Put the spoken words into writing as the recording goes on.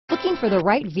Looking for the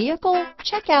right vehicle?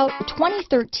 Check out the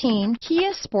 2013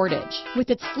 Kia Sportage. With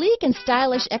its sleek and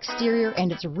stylish exterior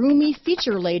and its roomy,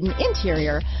 feature-laden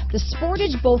interior, the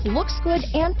Sportage both looks good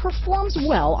and performs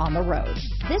well on the road.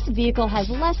 This vehicle has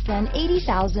less than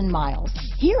 80,000 miles.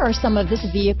 Here are some of this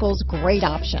vehicle's great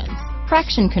options: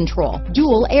 traction control,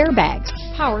 dual airbags,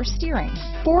 power steering,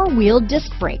 four-wheel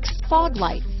disc brakes, fog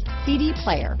lights, CD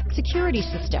player, security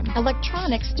system,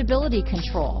 electronic stability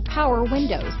control, power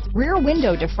windows, rear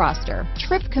window defroster,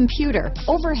 trip computer,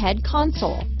 overhead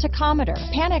console, tachometer,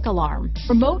 panic alarm,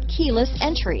 remote keyless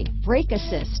entry, brake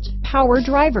assist, power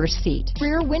driver's seat,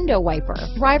 rear window wiper,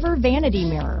 driver vanity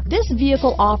mirror. This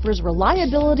vehicle offers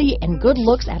reliability and good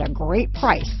looks at a great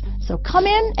price. So come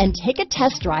in and take a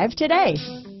test drive today.